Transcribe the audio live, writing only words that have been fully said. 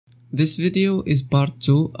This video is part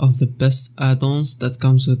 2 of the best add-ons that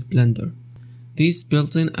comes with Blender. These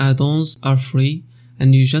built-in add-ons are free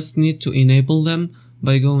and you just need to enable them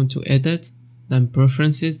by going to Edit, then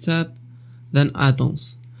Preferences tab, then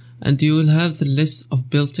Add-ons, and you will have the list of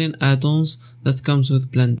built-in add-ons that comes with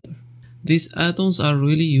Blender. These add-ons are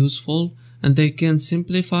really useful and they can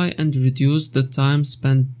simplify and reduce the time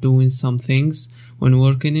spent doing some things when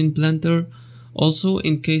working in Blender. Also,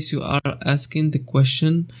 in case you are asking the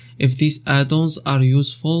question if these add-ons are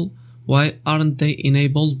useful, why aren't they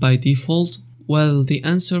enabled by default? Well, the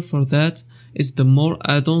answer for that is the more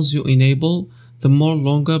add-ons you enable, the more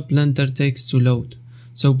longer Blender takes to load.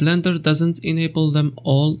 So Blender doesn't enable them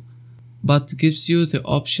all, but gives you the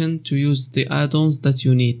option to use the add-ons that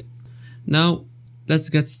you need. Now, let's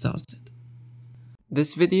get started.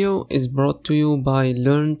 This video is brought to you by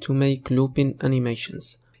Learn to Make Looping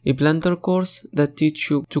Animations, a Blender course that teaches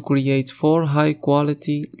you to create 4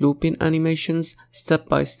 high-quality looping animations step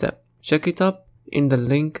by step. Check it up in the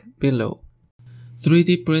link below.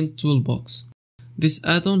 3D Print Toolbox. This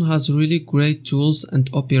add-on has really great tools and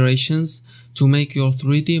operations to make your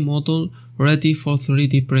 3D model ready for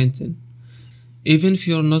 3D printing. Even if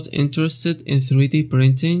you're not interested in 3D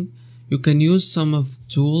printing, you can use some of the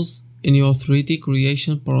tools in your 3D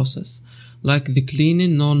creation process, like the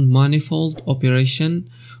cleaning non-manifold operation,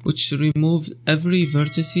 which removes every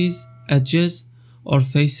vertices, edges, or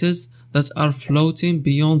faces that are floating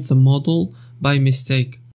beyond the model by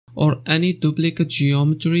mistake, or any duplicate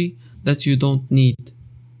geometry that you don't need.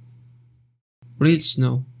 Real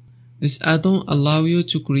Snow. This add-on allows you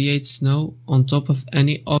to create snow on top of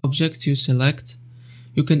any object you select.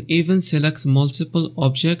 You can even select multiple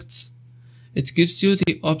objects. It gives you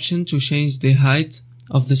the option to change the height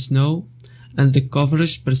of the snow and the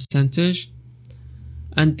coverage percentage.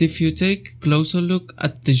 And if you take a closer look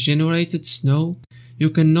at the generated snow, you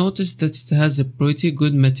can notice that it has a pretty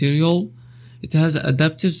good material. It has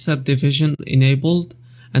adaptive subdivision enabled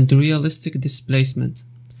and realistic displacement.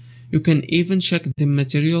 You can even check the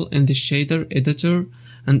material in the shader editor,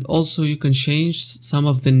 and also you can change some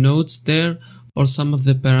of the nodes there or some of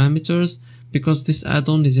the parameters because this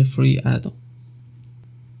add-on is a free add-on.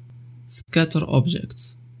 Scatter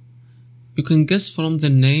objects. You can guess from the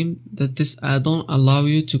name that this add-on allows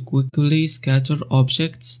you to quickly scatter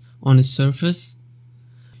objects on a surface.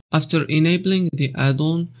 After enabling the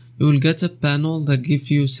add-on, you will get a panel that gives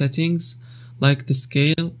you settings like the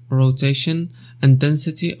scale, rotation, and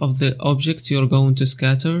density of the object you're going to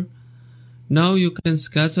scatter. Now you can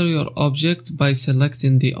scatter your object by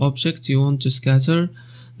selecting the object you want to scatter,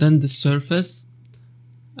 then the surface,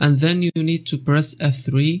 and then you need to press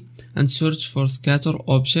F3 and search for scatter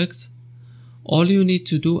object. All you need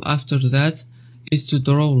to do after that is to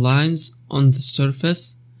draw lines on the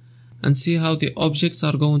surface and see how the objects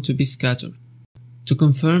are going to be scattered. To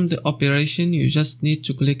confirm the operation, you just need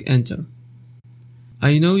to click enter.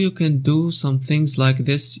 I know you can do some things like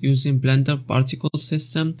this using Blender Particle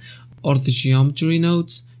System or the geometry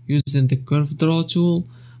nodes using the Curve Draw tool,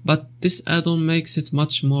 but this add-on makes it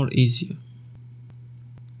much more easier.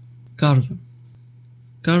 Carver.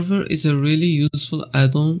 Carver is a really useful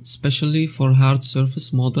add-on, especially for hard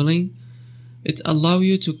surface modeling. It allows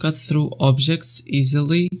you to cut through objects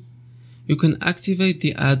easily. You can activate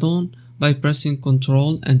the add-on by pressing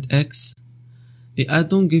Ctrl and X. The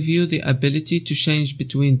add-on gives you the ability to change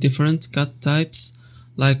between different cut types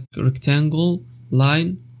like rectangle,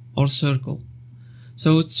 line, or circle.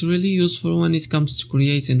 So it's really useful when it comes to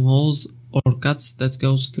creating holes or cuts that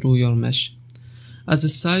goes through your mesh. As a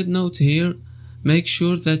side note here, make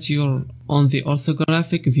sure that you're on the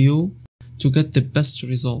orthographic view to get the best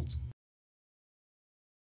result.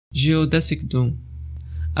 Geodesic Dome.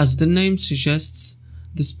 As the name suggests,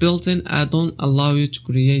 this built-in add-on allows you to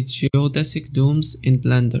create geodesic domes in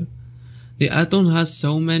Blender. The add-on has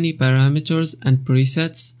so many parameters and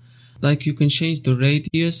presets, like you can change the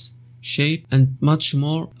radius, shape, and much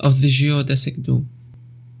more of the geodesic dome.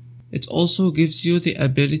 It also gives you the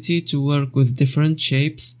ability to work with different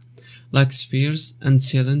shapes, like spheres and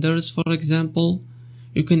cylinders for example.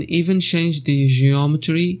 You can even change the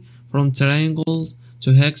geometry from triangles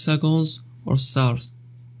to hexagons or stars.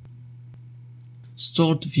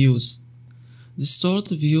 Stored Views. The Stored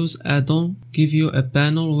Views add-on gives you a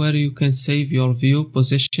panel where you can save your view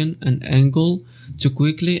position and angle to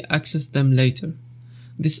quickly access them later.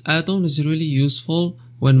 This add-on is really useful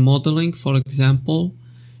when modeling, for example.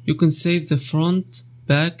 You can save the front,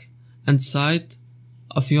 back, and side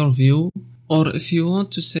of your view, or if you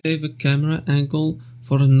want to save a camera angle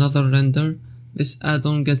for another render, this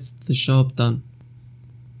add-on gets the job done.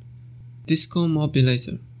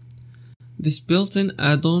 Discomobulator. This built-in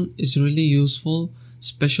add-on is really useful,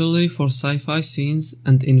 especially for sci-fi scenes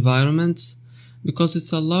and environments, because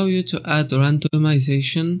it allows you to add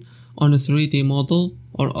randomization on a 3D model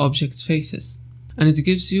or object faces. And it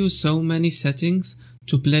gives you so many settings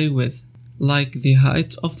to play with, like the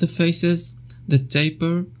height of the faces, the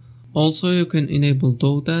taper. Also, you can enable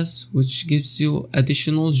DODAS, which gives you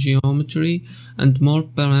additional geometry and more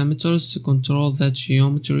parameters to control that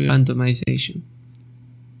geometry randomization.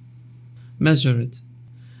 Measureit.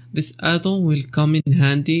 This add-on will come in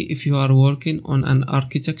handy if you are working on an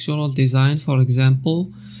architectural design, for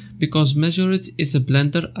example, because Measureit is a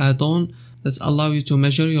Blender add-on that allows you to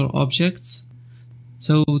measure your objects.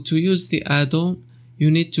 So to use the add-on, you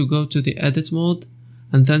need to go to the edit mode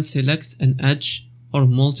and then select an edge or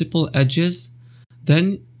multiple edges.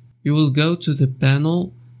 Then you will go to the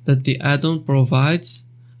panel that the add-on provides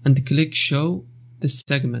and click show the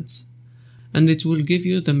segments, and it will give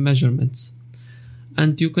you the measurements.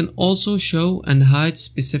 And you can also show and hide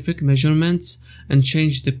specific measurements and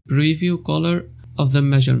change the preview color of the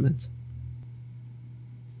measurement.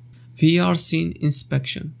 VR Scene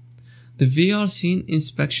Inspection. The VR Scene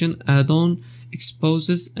Inspection add-on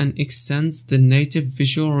exposes and extends the native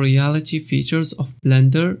visual reality features of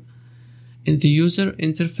Blender. In the user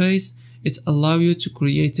interface, it allows you to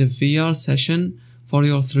create a VR session for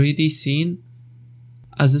your 3D scene.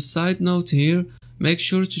 As a side note here, make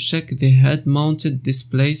sure to check the head-mounted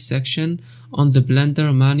display section on the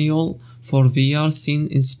Blender manual for VR Scene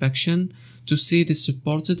Inspection to see the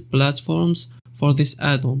supported platforms for this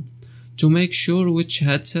add-on, to make sure which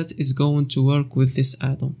headset is going to work with this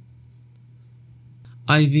add-on.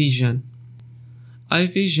 Ivygen.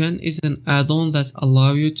 Ivygen is an add-on that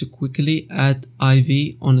allows you to quickly add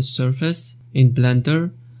IV on a surface in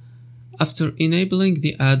Blender. After enabling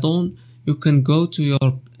the add-on, you can go to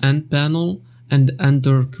your end panel, and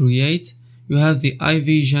under Create, you have the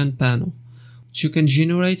Ivygen panel, which you can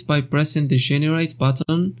generate by pressing the Generate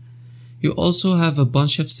button. You also have a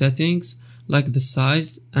bunch of settings like the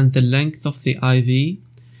size and the length of the IV.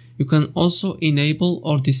 You can also enable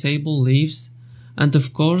or disable leaves, and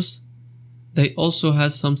of course, they also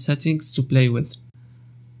have some settings to play with.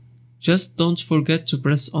 Just don't forget to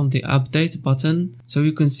press on the Update button so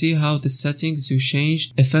you can see how the settings you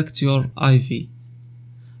changed affect your IV.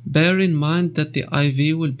 Bear in mind that the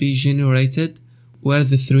IV will be generated where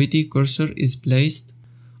the 3D cursor is placed.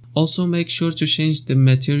 Also make sure to change the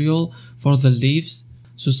material for the leaves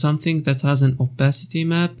to something that has an opacity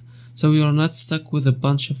map so you are not stuck with a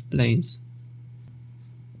bunch of planes.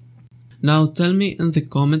 Now tell me in the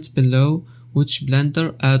comments below which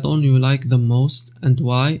Blender add-on you like the most and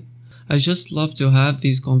why. I just love to have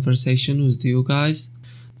these conversations with you guys.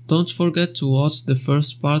 Don't forget to watch the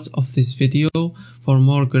first part of this video for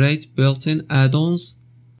more great built-in add-ons.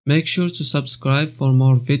 Make sure to subscribe for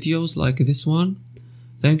more videos like this one.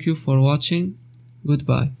 Thank you for watching.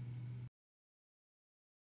 Goodbye.